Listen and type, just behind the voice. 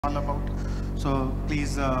all about. So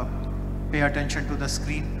please pay attention to the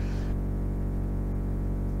screen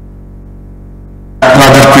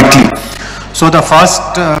rather quickly. So the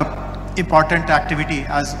first important activity,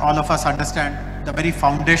 as all of us understand, the very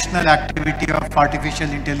foundational activity of artificial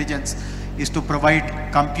intelligence is to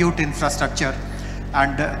provide compute infrastructure.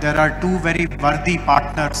 And there are two very worthy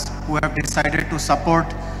partners who have decided to support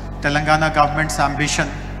Telangana government's ambition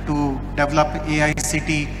to develop AI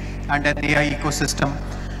city and an AI ecosystem.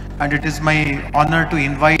 And it is my honor to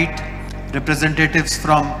invite representatives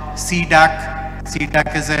from CDAC.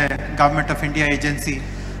 CDAC is a Government of India agency,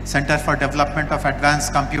 Center for Development of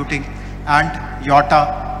Advanced Computing, and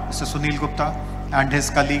YOTA, Mr. Sunil Gupta and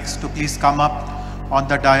his colleagues to please come up on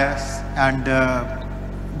the dais and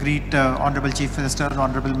greet Honorable Chief Minister,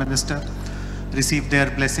 Honorable Minister, receive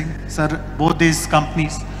their blessing. Sir, both these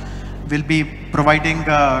companies will be providing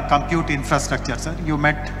compute infrastructure. Sir, you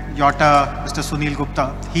met YOTA, Mr. Sunil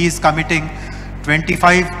Gupta. He is committing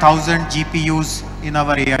 25,000 GPUs in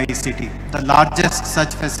our AI city, the largest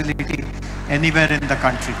such facility anywhere in the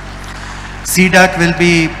country. CDAC will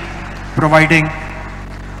be providing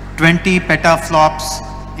 20 petaflops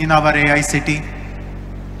in our AI city.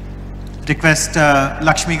 Request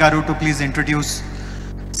Lakshmi Garu to please introduce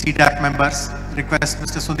CDAC members. Request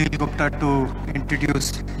Mr. Sunil Gupta to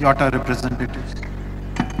introduce YOTA representatives.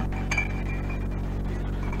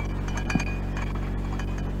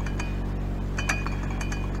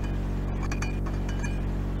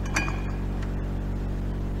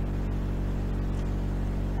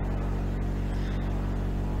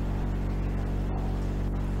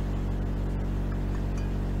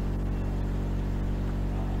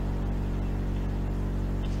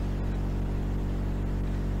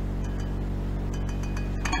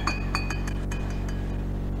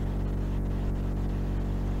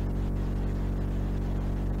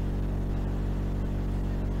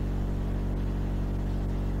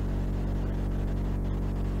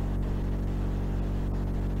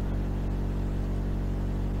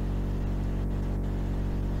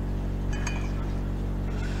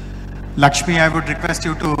 Lakshmi, I would request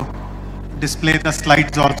you to display the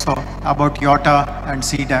slides also about YOTA and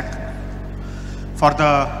CDAC. For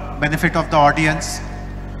the benefit of the audience,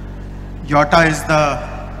 YOTA is the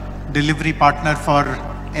delivery partner for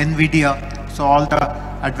NVIDIA. So all the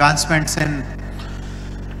advancements in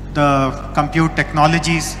the compute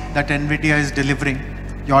technologies that NVIDIA is delivering,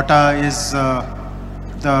 YOTA is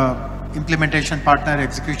the implementation partner,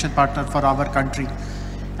 execution partner for our country.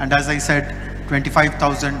 And as I said,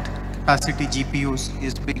 25,000 capacity GPUs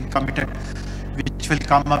is being committed, which will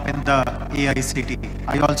come up in the AI city.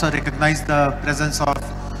 I also recognize the presence of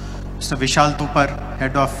Mr. Vishal Tupar,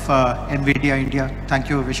 head of NVIDIA India. Thank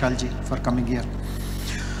you, Vishalji, for coming here.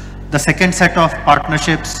 The second set of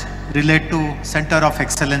partnerships relate to Center of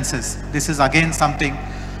Excellences. This is again something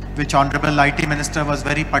which Honorable IT Minister was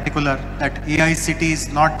very particular, that AI city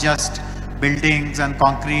is not just buildings and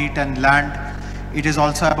concrete and land. It is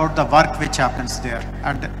also about the work which happens there,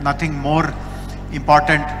 and nothing more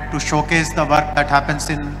important to showcase the work that happens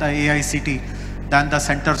in the AI city than the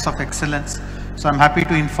centers of excellence. So I'm happy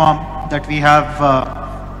to inform that we have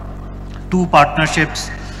two partnerships,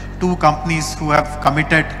 two companies who have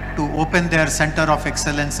committed to open their center of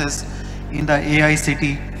excellences in the AI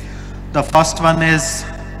city. The first one is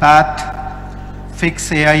PATH,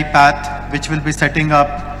 Fix AI PATH, which will be setting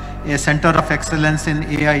up a center of excellence in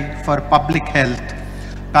AI for public health.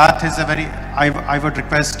 PATH is a very, I would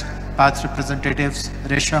request PATH's representatives,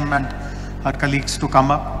 Resham and her colleagues to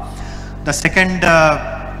come up. The second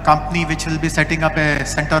company which will be setting up a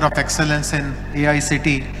center of excellence in AI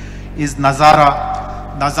city is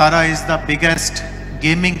Nazara. Nazara is the biggest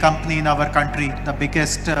gaming company in our country, the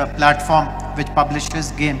biggest platform which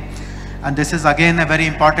publishes game. And this is again a very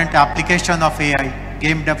important application of AI,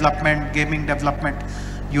 game development, gaming development,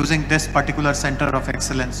 using this particular center of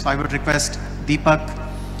excellence. So I would request Deepak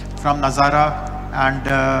from Nazara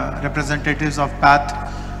and representatives of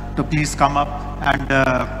PATH to please come up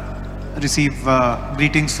and receive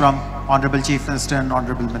greetings from Honorable Chief Minister and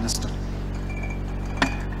Honorable Minister.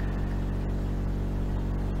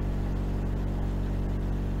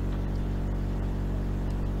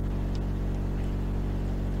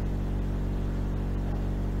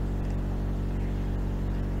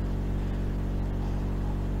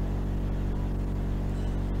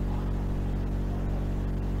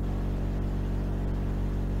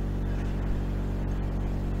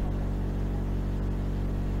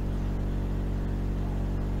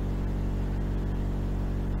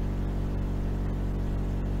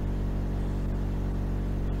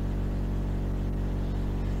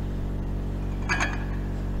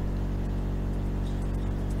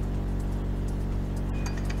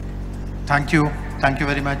 Thank you. Thank you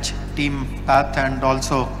very much, Team Path, and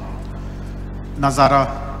also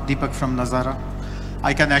Nazara, Deepak from Nazara.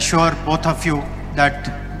 I can assure both of you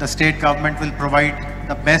that the state government will provide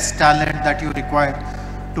the best talent that you require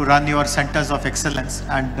to run your centers of excellence,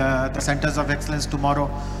 and the centers of excellence tomorrow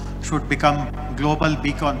should become global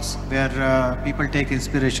beacons where people take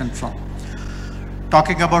inspiration from.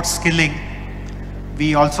 Talking about skilling,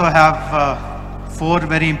 we also have 4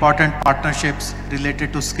 very important partnerships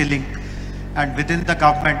related to skilling, and within the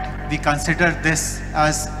government we consider this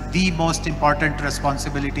as the most important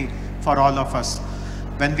responsibility for all of us.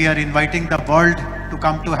 When we are inviting the world to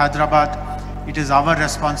come to Hyderabad, it is our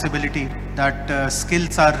responsibility that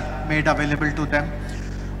skills are made available to them.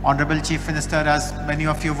 Honorable Chief Minister, as many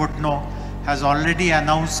of you would know, has already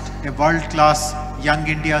announced a world-class Young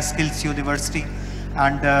India Skills University,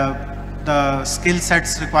 and the skill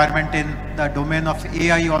sets requirement in the domain of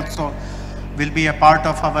AI also will be a part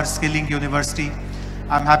of our skilling university.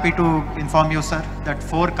 I'm happy to inform you, sir, that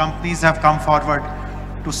 4 companies have come forward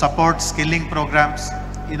to support skilling programs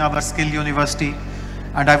in our skill university,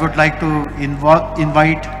 and I would like to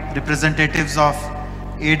invite representatives of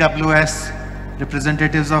AWS,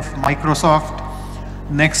 representatives of Microsoft,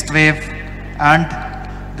 Next Wave, and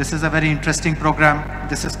this is a very interesting program.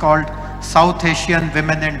 This is called South Asian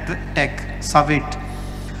Women in Tech, SAVIT.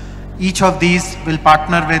 Each of these will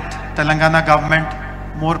partner with Telangana government,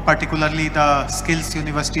 more particularly the Skills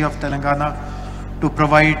University of Telangana, to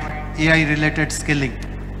provide AI related skilling.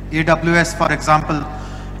 AWS, for example,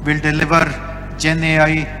 will deliver Gen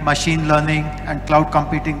AI, machine learning and cloud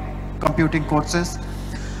computing courses.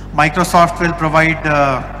 Microsoft will provide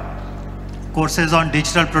courses on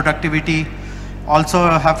digital productivity,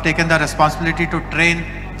 also have taken the responsibility to train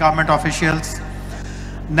government officials.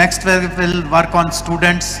 Next, we will work on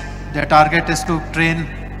students. Their target is to train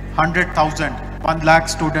 100,000, 1 lakh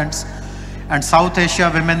students. And South Asia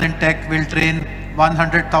Women in Tech will train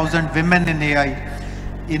 100,000 women in AI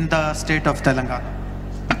in the state of Telangana.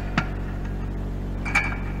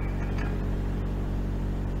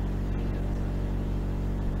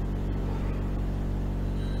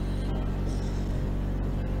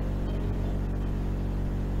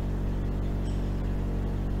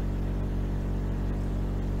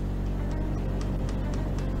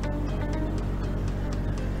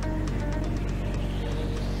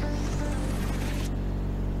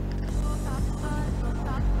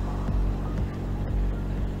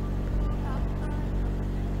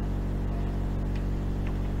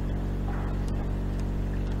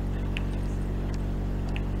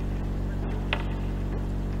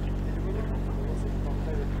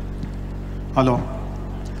 Hello.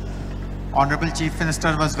 Honorable Chief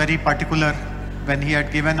Minister was very particular when he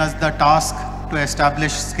had given us the task to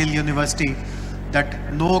establish Skill University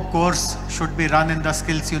that no course should be run in the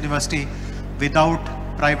Skills University without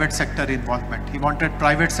private sector involvement. He wanted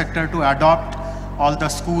private sector to adopt all the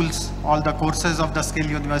schools, all the courses of the Skill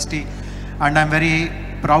University, and I'm very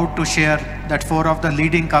proud to share that 4 of the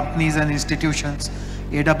leading companies and institutions,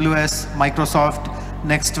 AWS, Microsoft,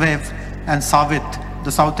 NextWave and SAVIT,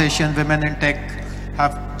 the South Asian Women in Tech,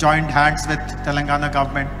 have joined hands with Telangana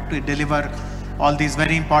government to deliver all these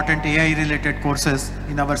very important AI related courses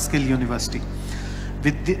in our Skill University.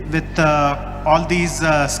 With all these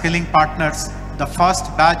skilling partners, the first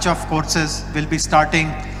batch of courses will be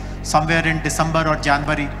starting somewhere in December or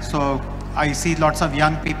January. So I see lots of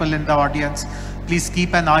young people in the audience. Please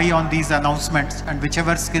keep an eye on these announcements, and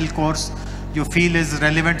whichever skill course you feel is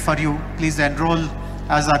relevant for you, please enroll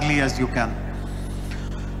as early as you can.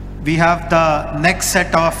 We have the next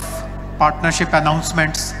set of partnership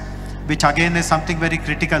announcements, which again is something very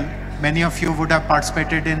critical. Many of you would have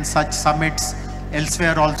participated in such summits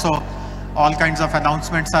elsewhere also. All kinds of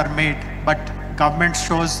announcements are made, but government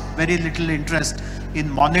shows very little interest in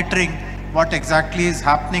monitoring what exactly is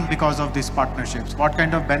happening because of these partnerships, what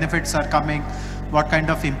kind of benefits are coming, what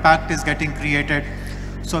kind of impact is getting created.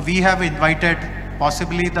 So we have invited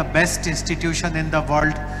possibly the best institution in the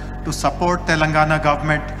world to support Telangana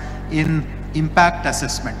government in impact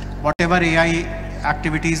assessment. Whatever AI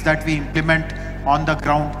activities that we implement on the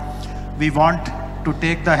ground, we want to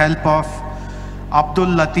take the help of Abdul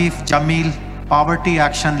Latif Jameel Poverty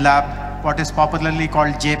Action Lab, what is popularly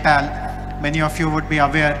called JPAL. Many of you would be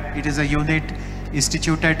aware, it is a unit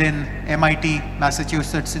instituted in MIT,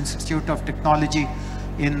 Massachusetts Institute of Technology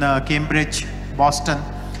in Cambridge, Boston.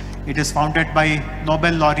 It is founded by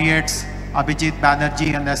Nobel laureates Abhijit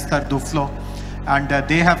Banerjee and Esther Duflo, and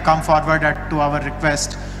they have come forward to our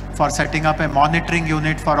request for setting up a monitoring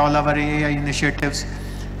unit for all our AI initiatives.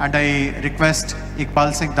 And I request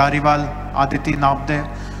Iqbal Singh Dhariwal, Aditi Nabde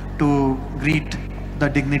to greet the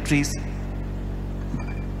dignitaries.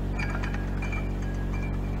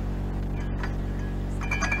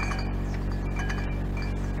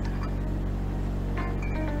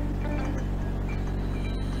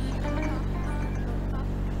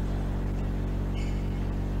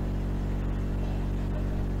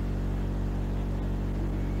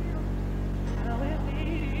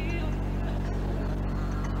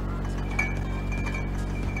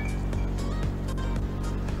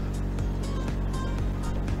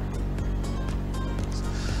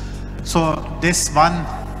 So this one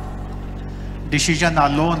decision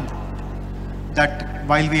alone, that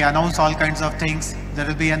while we announce all kinds of things, there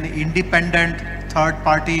will be an independent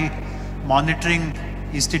third-party monitoring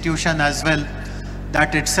institution as well,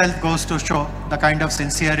 that itself goes to show the kind of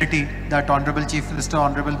sincerity that Honorable Chief Minister,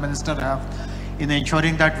 Honorable Minister have in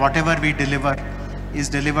ensuring that whatever we deliver is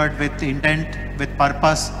delivered with intent, with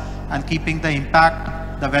purpose, and keeping the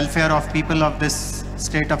impact, the welfare of people of this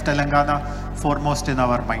state of Telangana foremost in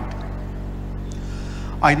our mind.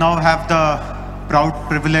 I now have the proud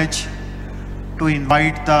privilege to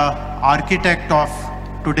invite the architect of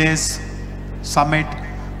today's summit,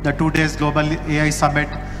 the 2 days Global AI Summit,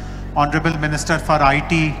 Honorable Minister for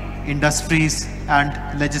IT, Industries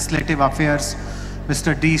and Legislative Affairs,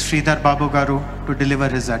 Mr. D. Sridhar Babu Garu, to deliver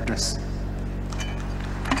his address.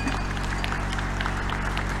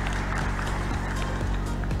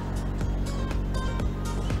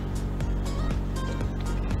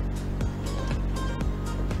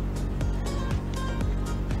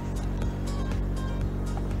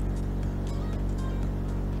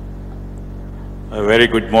 A very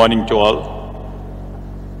good morning to all,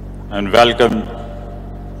 and welcome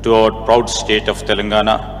to our proud state of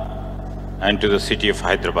Telangana and to the city of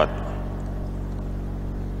Hyderabad.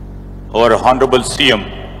 Our Honorable CM,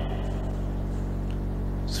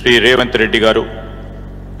 Sri Revanth Reddy Garu,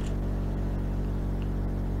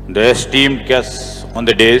 the esteemed guests on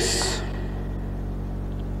the dais,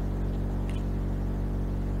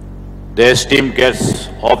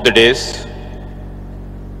 of the dais,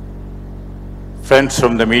 friends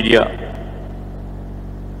from the media,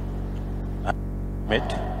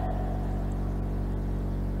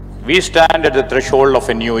 we stand at the threshold of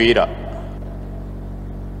a new era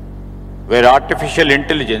where artificial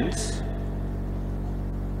intelligence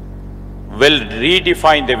will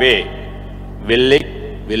redefine the way we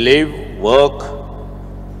live, work,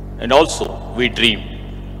 and also we dream.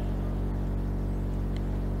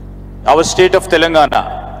 Our state of Telangana,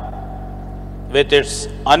 with its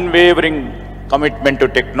unwavering commitment to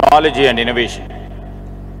technology and innovation,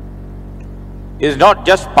 is not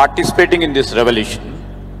just participating in this revolution.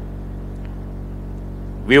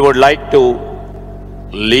 We would like to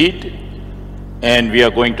lead, and we are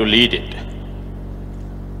going to lead it.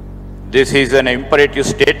 This is an imperative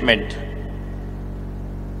statement,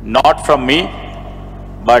 not from me,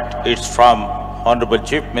 but it's from Honorable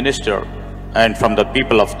Chief Minister and from the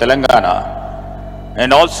people of Telangana,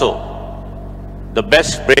 and also the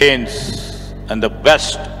best brains and the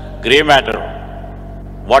best grey matter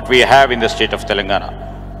what we have in the state of Telangana.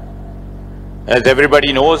 As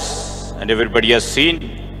everybody knows and everybody has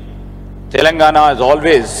seen, Telangana has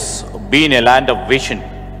always been a land of vision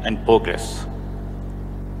and progress.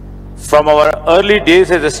 From our early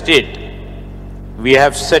days as a state, we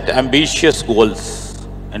have set ambitious goals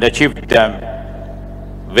and achieved them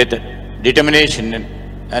with determination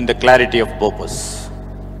and the clarity of purpose.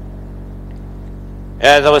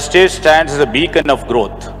 As our state stands as a beacon of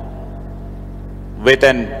growth, with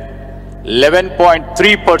an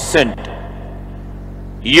 11.3%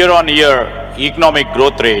 year-on-year economic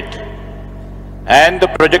growth rate and the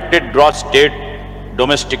projected gross state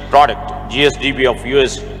domestic product GSDP of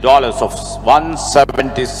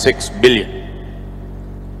 $176 billion,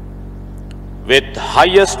 with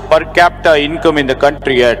highest per capita income in the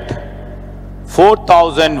country at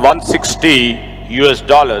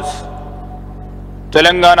 $4,160,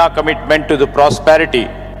 Telangana commitment to the prosperity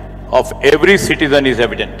of every citizen is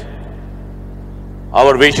evident.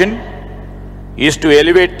 Our vision is to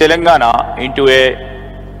elevate Telangana into a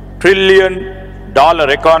 $1 trillion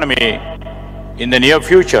economy in the near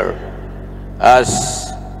future, as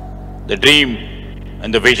the dream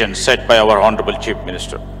and the vision set by our Honorable Chief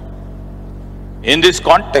Minister. In this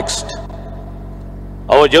context,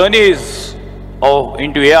 our journey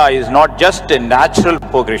into AI is not just a natural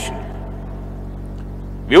progression.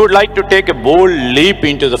 We would like to take a bold leap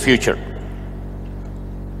into the future.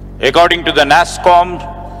 According to the NASSCOM,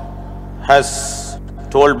 as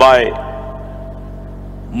told by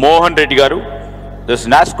Mohan Reddy Garu, this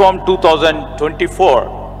NASSCOM 2024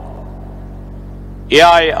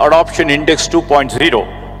 AI Adoption Index 2.0,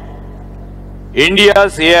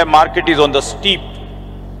 India's AI market is on the steep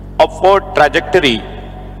upward trajectory,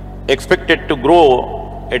 expected to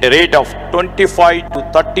grow at a rate of 25 to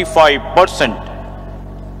 35%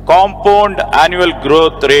 compound annual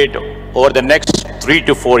growth rate over the next 3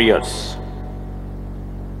 to 4 years.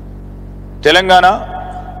 Telangana,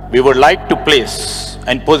 we would like to place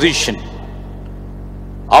and position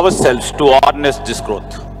ourselves to harness this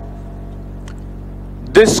growth.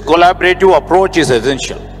 This collaborative approach is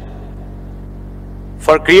essential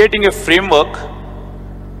for creating a framework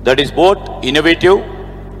that is both innovative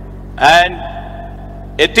and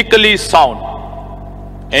ethically sound,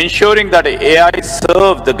 ensuring that AI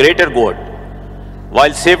serves the greater good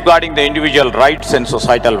while safeguarding the individual rights and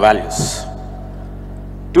societal values.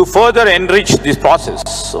 To further enrich this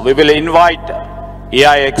process, we will invite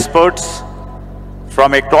AI experts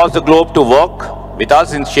from across the globe to work with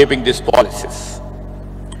us in shaping these policies.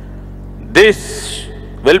 This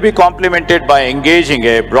will be complemented by engaging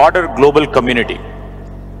a broader global community,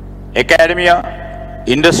 academia,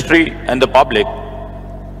 industry, and the public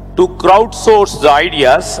to crowdsource the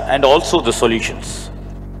ideas and also the solutions.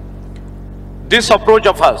 This approach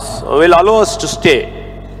of us will allow us to stay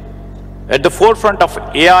at the forefront of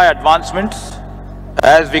AI advancements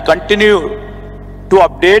as we continue to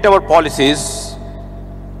update our policies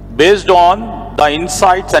based on the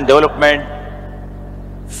insights and development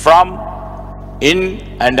from in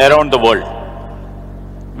and around the world.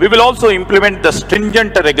 We will also implement the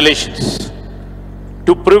stringent regulations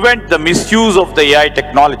to prevent the misuse of the AI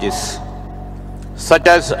technologies, such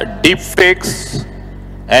as deepfakes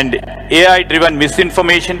and AI-driven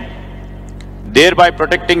misinformation, thereby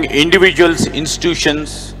protecting individuals,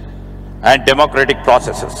 institutions, and democratic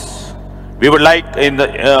processes. We would like, in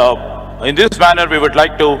this manner, we would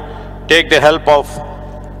like to take the help of,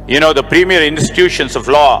 the premier institutions of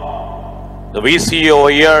law. The VC over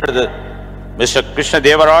here, Mr. Krishna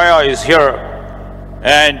Devaraya is here,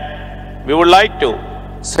 and we would like to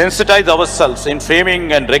sensitize ourselves in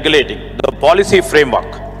framing and regulating the policy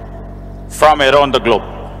framework from around the globe.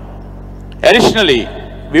 Additionally,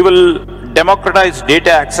 we will democratize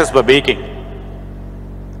data access by making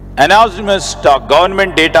anonymous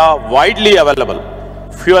government data widely available,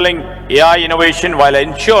 fueling AI innovation while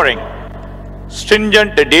ensuring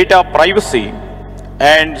stringent data privacy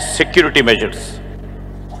and security measures.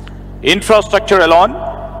 Infrastructure alone,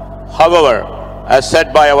 however, as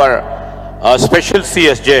said by our special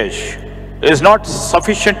CSJ, is not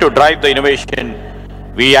sufficient to drive the innovation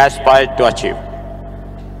we aspire to achieve.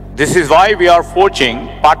 This is why we are forging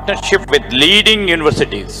partnership with leading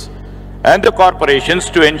universities and the corporations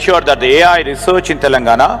to ensure that the AI research in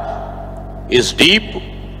Telangana is deep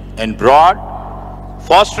and broad,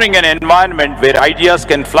 fostering an environment where ideas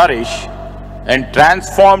can flourish and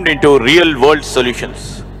transformed into real-world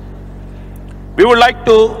solutions. We would like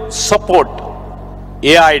to support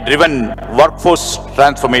AI-driven workforce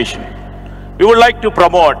transformation. We would like to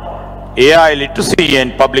promote AI literacy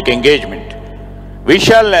and public engagement. We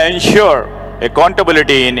shall ensure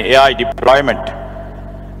accountability in AI deployment.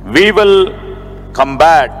 We will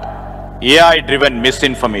combat AI-driven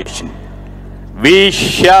misinformation. We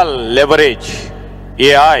shall leverage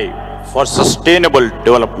AI for sustainable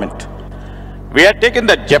development. We have taken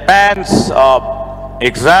the Japan's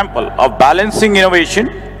example of balancing innovation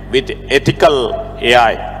with ethical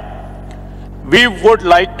AI. We would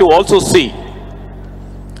like to also see,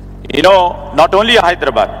 not only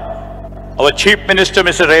Hyderabad, our Chief Minister,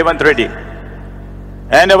 Mr. Revanth Reddy,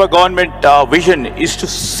 and our government vision is to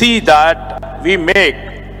see that we make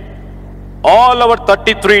all our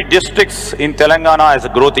 33 districts in Telangana as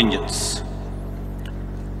growth engines,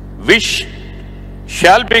 which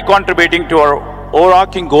shall be contributing to our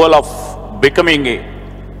overarching goal of becoming a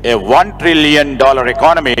 $1 trillion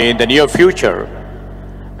economy in the near future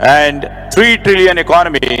and $3 trillion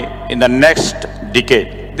economy in the next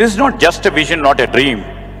decade. This is not just a vision, not a dream.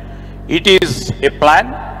 It is a plan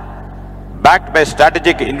backed by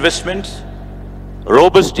strategic investments,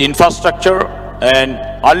 robust infrastructure, and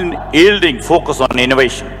unyielding focus on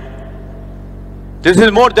innovation. This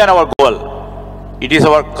is more than our goal. It is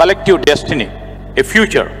our collective destiny, a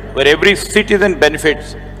future where every citizen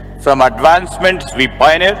benefits from advancements we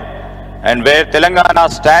pioneer and where Telangana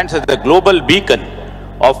stands as the global beacon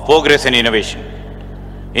of progress and innovation.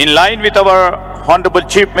 In line with our Honorable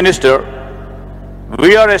Chief Minister,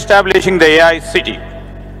 we are establishing the AI City,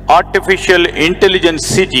 Artificial Intelligence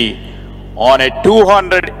City, on a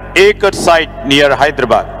 200-acre site near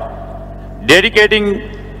Hyderabad, dedicating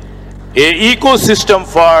an ecosystem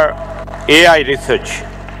for AI research,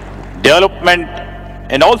 development,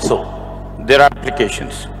 and also their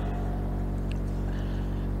applications.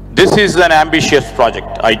 This is an ambitious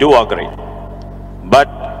project, I do agree, but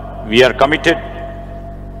we are committed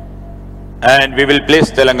and we will place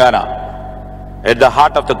Telangana at the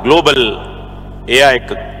heart of the global AI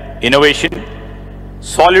innovation,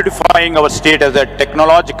 solidifying our state as a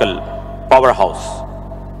technological powerhouse.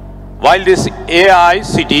 While this AI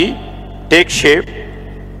city takes shape,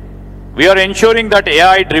 we are ensuring that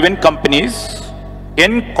AI-driven companies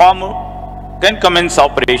can commence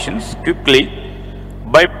operations quickly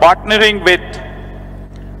by partnering with,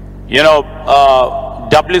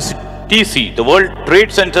 WTC, the World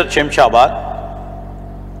Trade Center, Shemshabad,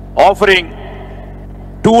 offering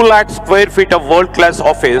 2 lakh square feet of world-class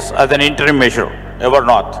office as an interim measure, ever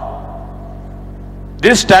north.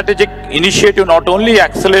 This strategic initiative not only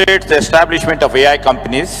accelerates the establishment of AI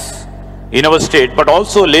companies in our state, but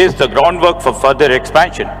also lays the groundwork for further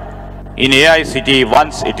expansion in AI city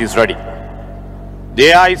once it is ready.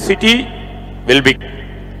 The AI city will be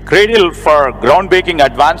cradle for groundbreaking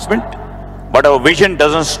advancement, but our vision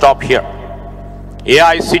doesn't stop here.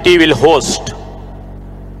 AI city will host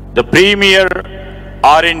the premier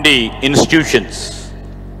R&D institutions,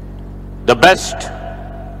 the best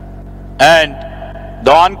and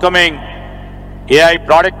the oncoming AI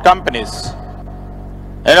product companies,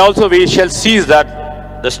 and also we shall seize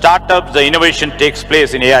that the startups, the innovation takes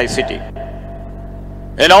place in AI city.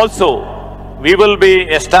 And also we will be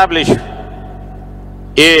established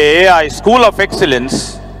a AI school of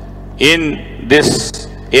excellence in this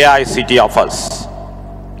AI city of us.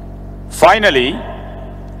 Finally,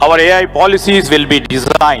 our AI policies will be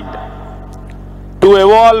designed to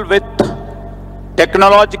evolve with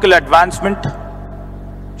technological advancement,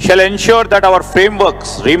 shall ensure that our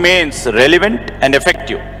frameworks remains relevant and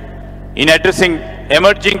effective in addressing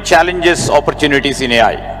emerging challenges, opportunities in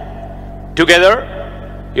AI. Together,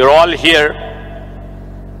 you're all here.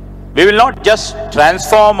 We will not just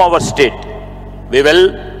transform our state, we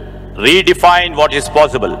will redefine what is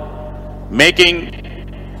possible, making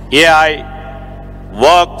AI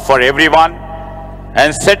work for everyone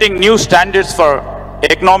and setting new standards for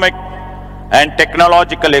economic and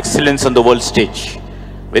technological excellence on the world stage.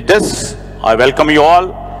 With this, I welcome you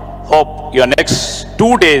all. Hope your next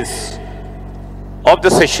 2 days of the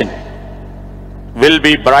session will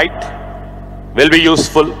be bright, will be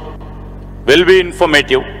useful, will be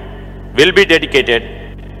informative, will be dedicated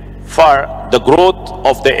for the growth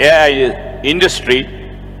of the AI industry,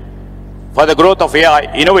 for the growth of AI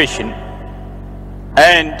innovation,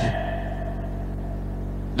 and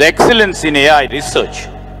the excellence in AI research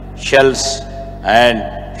shall and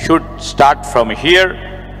should start from here,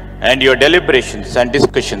 and your deliberations and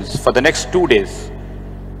discussions for the next 2 days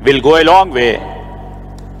will go a long way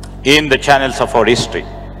in the channels of our history.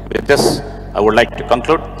 With this, I would like to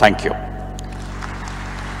conclude. Thank you.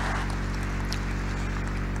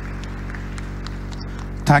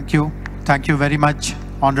 Thank you. Thank you very much,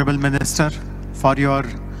 Honorable Minister, for your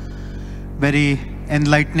very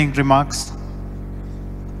enlightening remarks.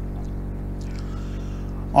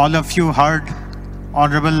 All of you heard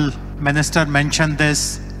Honorable Minister mention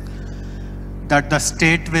this, that the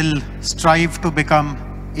state will strive to become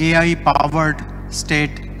AI-powered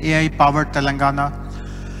state, AI-powered Telangana.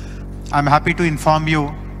 I'm happy to inform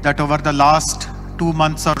you that over the last 2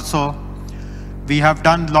 months or so, we have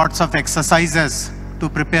done lots of exercises to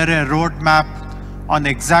prepare a roadmap on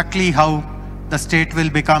exactly how the state will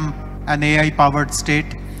become an AI-powered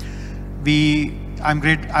state. I'm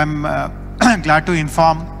glad to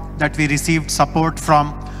inform that we received support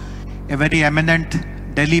from a very eminent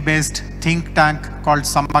Delhi-based think tank called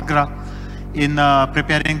Samagra in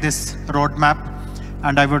preparing this roadmap.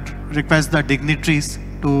 And I would request the dignitaries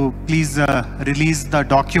to please release the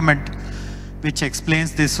document which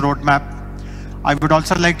explains this roadmap. I would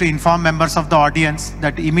also like to inform members of the audience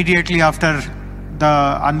that immediately after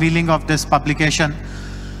the unveiling of this publication,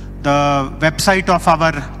 the website of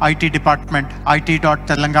our IT department,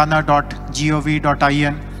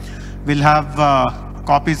 it.telangana.gov.in, will have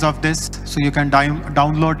copies of this, so you can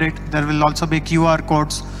download it. There will also be QR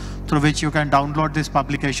codes through which you can download this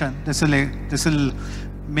publication. This will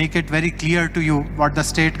make it very clear to you what the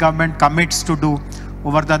state government commits to do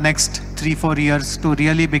over the next 3-4 years to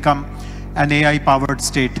really become an AI-powered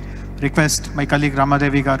state. Request my colleague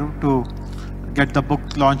Ramadevi Garu to get the book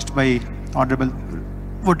launched by Honorable.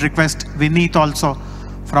 Would request Vineet also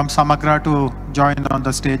from Samagra to join on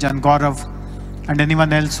the stage, and Gaurav and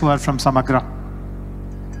anyone else who are from Samagra.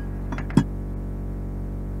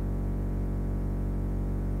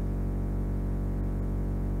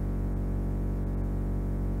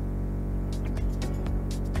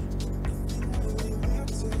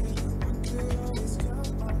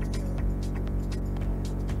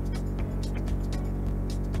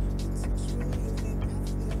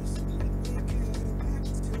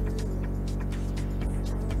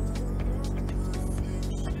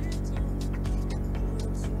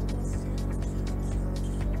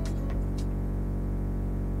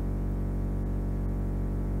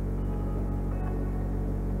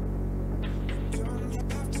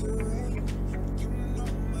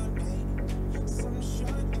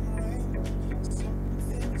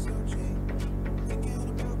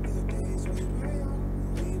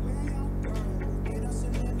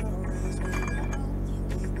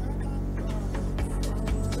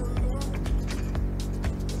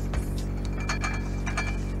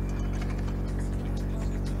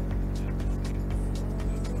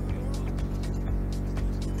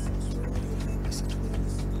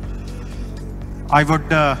 I would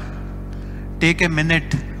take a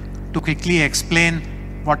minute to quickly explain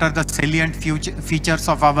what are the salient features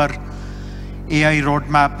of our AI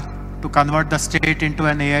roadmap to convert the state into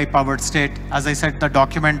an AI-powered state. As I said, the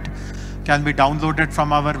document can be downloaded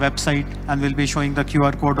from our website and we'll be showing the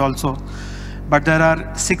QR code also. But there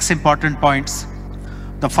are 6 important points.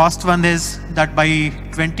 The first one is that by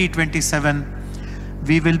 2027,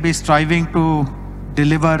 we will be striving to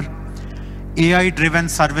deliver AI-driven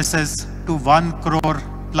services to 1 crore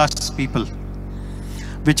plus people,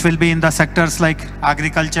 which will be in the sectors like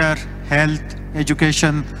agriculture, health,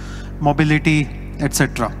 education, mobility,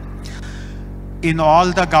 etc. In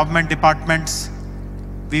all the government departments,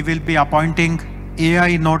 we will be appointing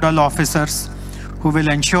AI nodal officers who will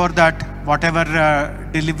ensure that whatever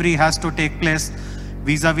delivery has to take place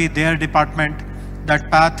vis-a-vis their department, that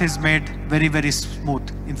path is made very, very smooth.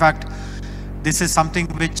 In fact, this is something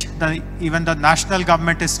which even the national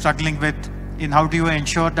government is struggling with, in how do you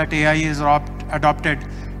ensure that AI is adopted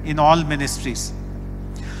in all ministries.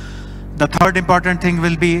 The third important thing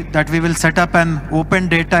will be that we will set up an open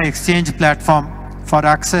data exchange platform for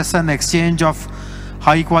access and exchange of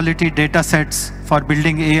high quality data sets for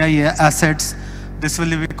building AI assets. This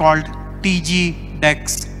will be called TG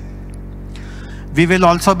DEX. We will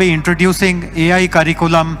also be introducing AI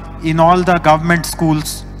curriculum in all the government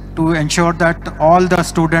schools to ensure that all the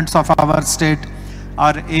students of our state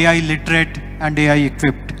are AI literate and AI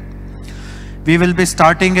equipped. We will be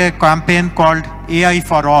starting a campaign called AI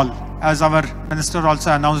for All, as our minister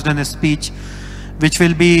also announced in his speech, which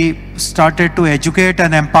will be started to educate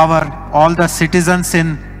and empower all the citizens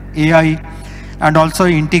in AI and also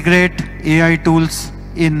integrate AI tools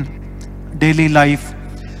in daily life.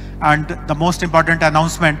 And the most important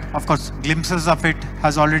announcement, of course, glimpses of it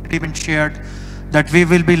has already been shared, that we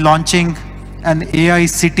will be launching an AI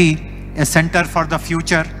city, a center for the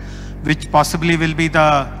future, which possibly will be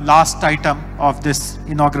the last item of this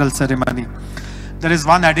inaugural ceremony. There is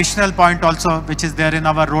one additional point also which is there in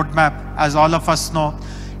our roadmap. As all of us know,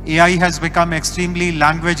 AI has become extremely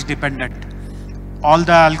language dependent. All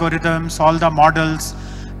the algorithms, all the models,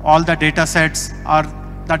 all the data sets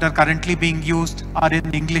that are currently being used are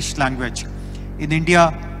in English language. In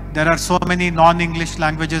India, there are so many non-English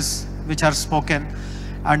languages which are spoken,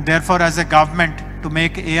 and therefore as a government, to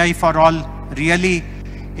make AI for all really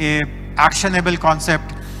a actionable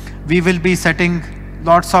concept, we will be setting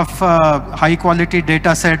lots of high quality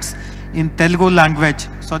data sets in Telugu language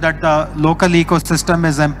so that the local ecosystem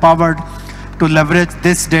is empowered to leverage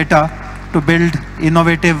this data to build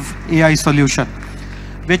innovative AI solution.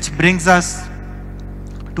 Which brings us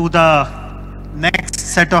to the next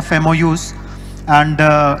set of MOUs, and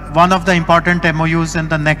one of the important MOUs in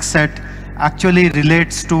the next set actually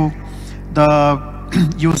relates to the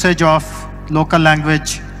usage of local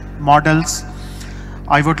language models.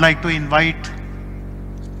 I would like to invite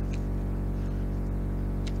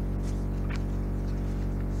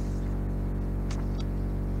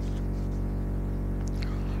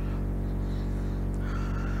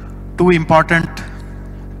two important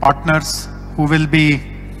partners who will be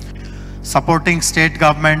supporting state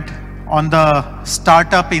government on the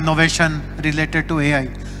startup innovation related to AI.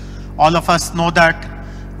 All of us know that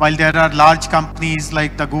while there are large companies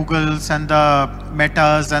like the Googles and the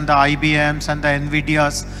Metas and the IBMs and the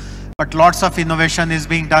Nvidias, but lots of innovation is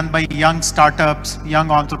being done by young startups, young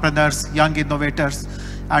entrepreneurs, young innovators.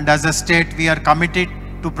 And as a state, we are committed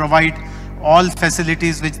to provide all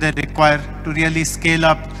facilities which they require to really scale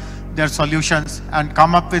up their solutions and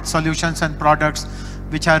come up with solutions and products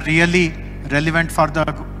which are really relevant for the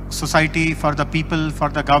society, for the people, for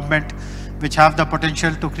the government, which have the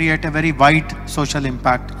potential to create a very wide social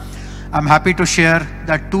impact. I'm happy to share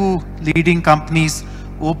that two leading companies,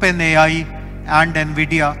 OpenAI and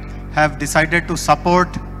NVIDIA, have decided to support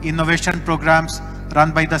innovation programs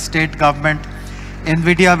run by the state government.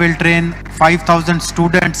 NVIDIA will train 5,000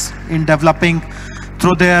 students in developing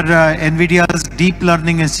through their NVIDIA's Deep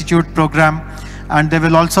Learning Institute program, and they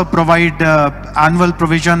will also provide annual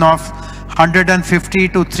provision of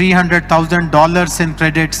 $150,000 to $300,000 in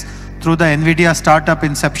credits through the NVIDIA Startup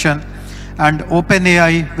Inception. And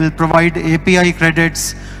OpenAI will provide API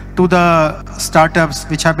credits to the startups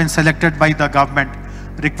which have been selected by the government.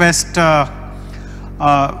 Request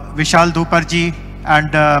Vishal Dhuparji and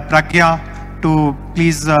Pragya to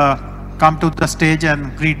please come to the stage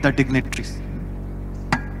and greet the dignitaries.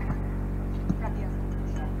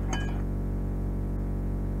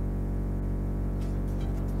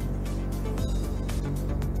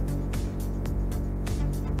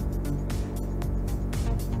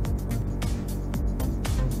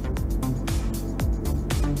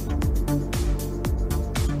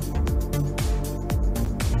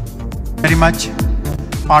 much.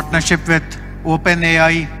 Partnership with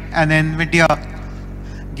OpenAI and NVIDIA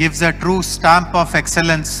gives a true stamp of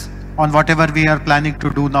excellence on whatever we are planning to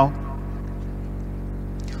do now.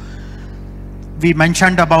 We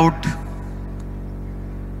mentioned about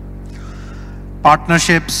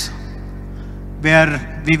partnerships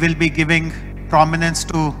where we will be giving prominence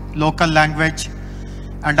to local language,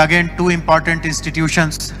 and again 2 important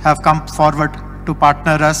institutions have come forward to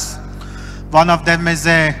partner us. One of them is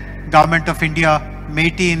a Government of India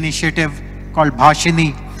Meiti initiative called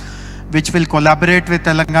Bhashini, which will collaborate with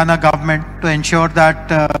Telangana government to ensure that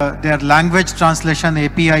their language translation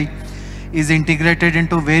API is integrated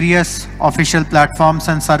into various official platforms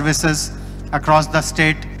and services across the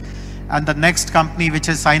state. And the next company which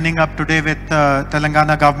is signing up today with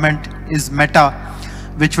Telangana government is Meta,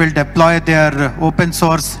 which will deploy their open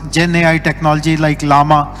source Gen AI technology like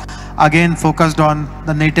Llama, again focused on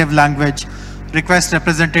the native language. Request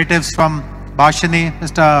representatives from Bhashini,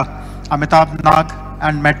 Mr. Amitabh Nag,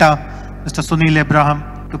 and Meta, Mr. Sunil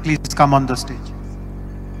Abraham, to please come on the stage.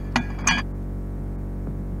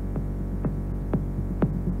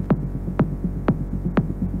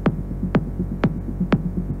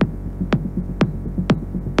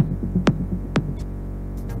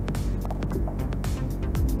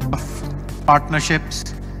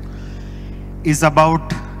 Partnerships is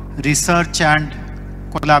about research and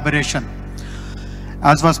collaboration.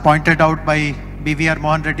 As was pointed out by BVR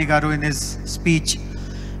Mohan Reddy Garu in his speech,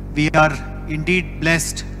 we are indeed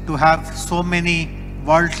blessed to have so many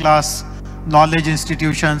world-class knowledge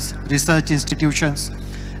institutions, research institutions,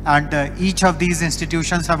 and each of these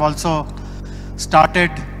institutions have also started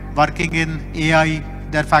working in AI.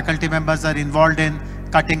 Their faculty members are involved in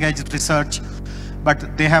cutting-edge research,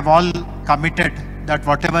 but they have all committed that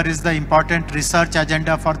whatever is the important research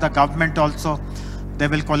agenda for the government also, they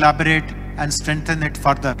will collaborate and strengthen it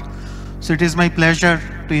further. So it is my pleasure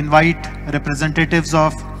to invite representatives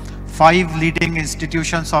of 5 leading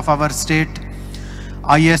institutions of our state: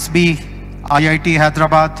 ISB, IIT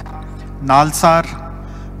Hyderabad, NALSAR,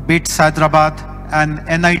 BITS Hyderabad, and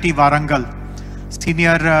NIT Warangal.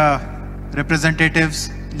 Senior representatives,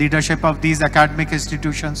 leadership of these academic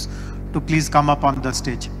institutions, to please come up on the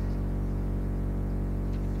stage.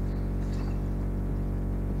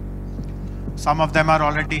 Some of them are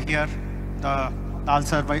already here. The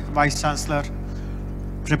NALSAR Vice Chancellor,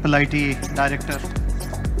 IIIT Director.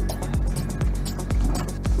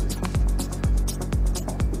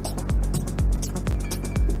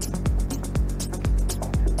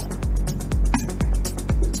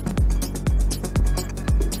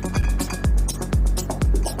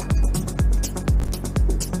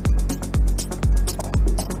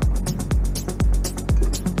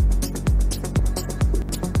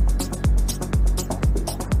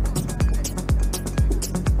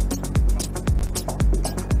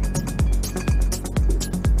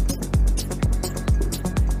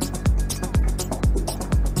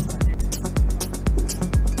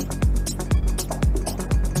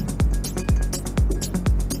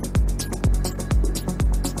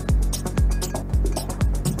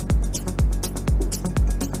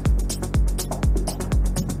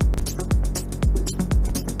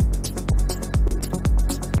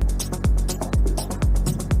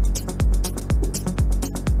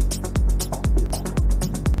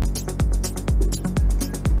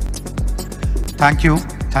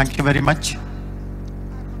 Thank you very much.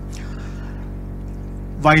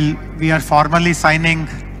 While we are formally signing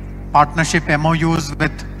partnership MOUs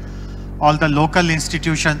with all the local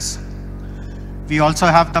institutions, we also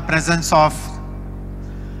have the presence of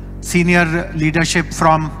senior leadership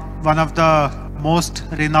from one of the most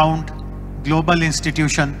renowned global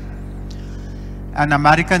institution, an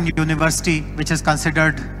American university which is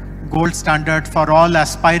considered gold standard for all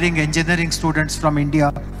aspiring engineering students from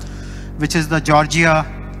India, which is the Georgia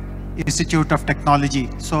Institute of Technology.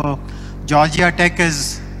 So Georgia Tech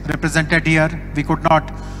is represented here. We could not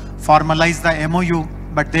formalize the MOU,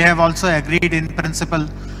 but they have also agreed in principle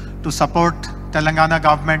to support Telangana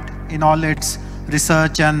government in all its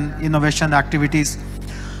research and innovation activities.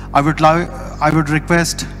 I would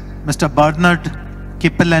request Mr. Bernard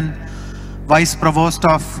Kippelan, Vice Provost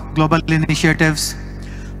of Global Initiatives,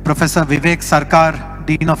 Professor Vivek Sarkar,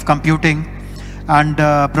 Dean of Computing, and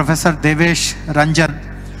Professor Devesh Ranjan,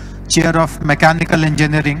 Chair of Mechanical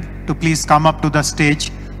Engineering, to please come up to the stage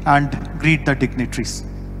and greet the dignitaries.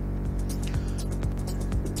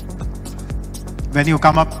 When you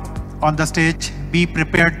come up on the stage, be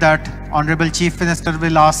prepared that Honorable Chief Minister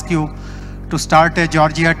will ask you to start a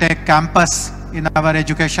Georgia Tech campus in our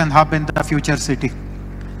education hub in the future city.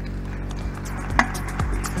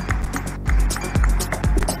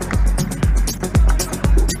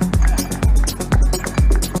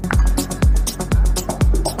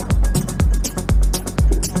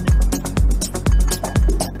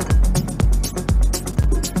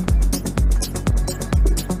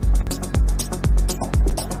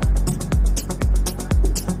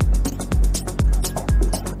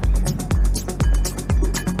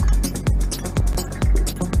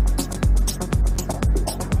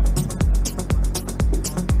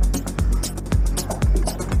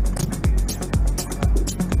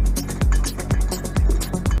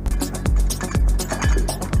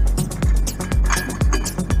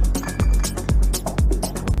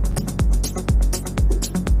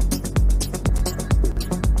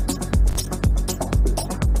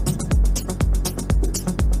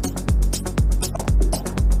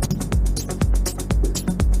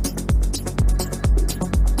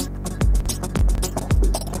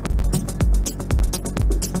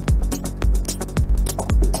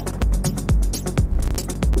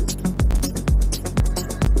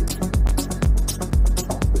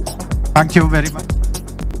 Thank you very much.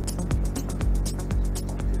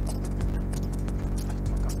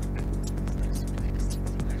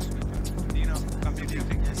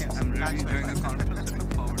 I'm really enjoying the conference.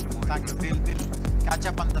 Look forward to more. Thank you. We'll catch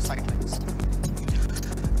up on the sidelines.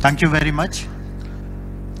 Thank you very much.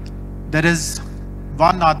 There is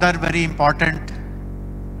one other very important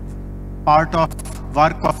part of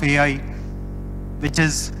work of AI which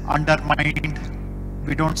is undermined.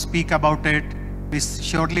 We don't speak about it. We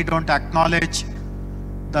surely don't acknowledge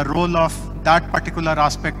the role of that particular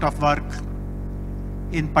aspect of work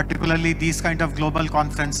in particularly these kind of global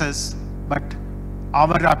conferences. But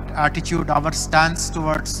our attitude, our stance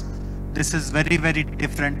towards this is very, very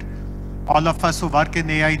different. All of us who work in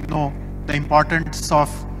AI know the importance of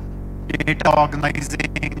data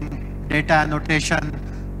organizing, data annotation,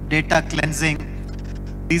 data cleansing.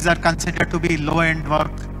 These are considered to be low-end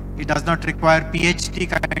work. It does not require PhD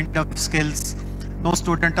kind of skills. No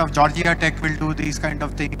student of Georgia Tech will do these kind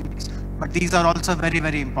of things. But these are also very,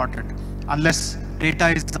 very important. Unless data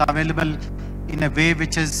is available in a way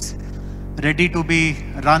which is ready to be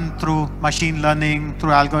run through machine learning,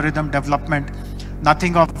 through algorithm development,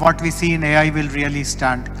 nothing of what we see in AI will really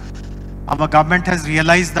stand. Our government has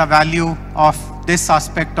realized the value of this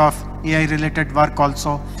aspect of AI-related work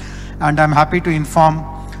also. And I'm happy to inform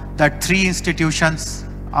that 3 institutions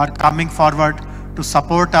are coming forward to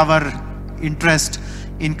support our interest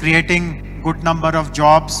in creating good number of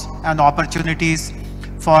jobs and opportunities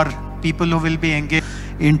for people who will be engaged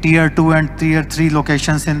in Tier 2 and Tier 3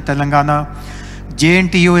 locations in Telangana.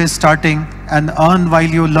 JNTU is starting an Earn While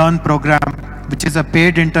You Learn program, which is a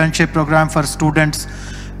paid internship program for students,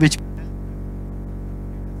 which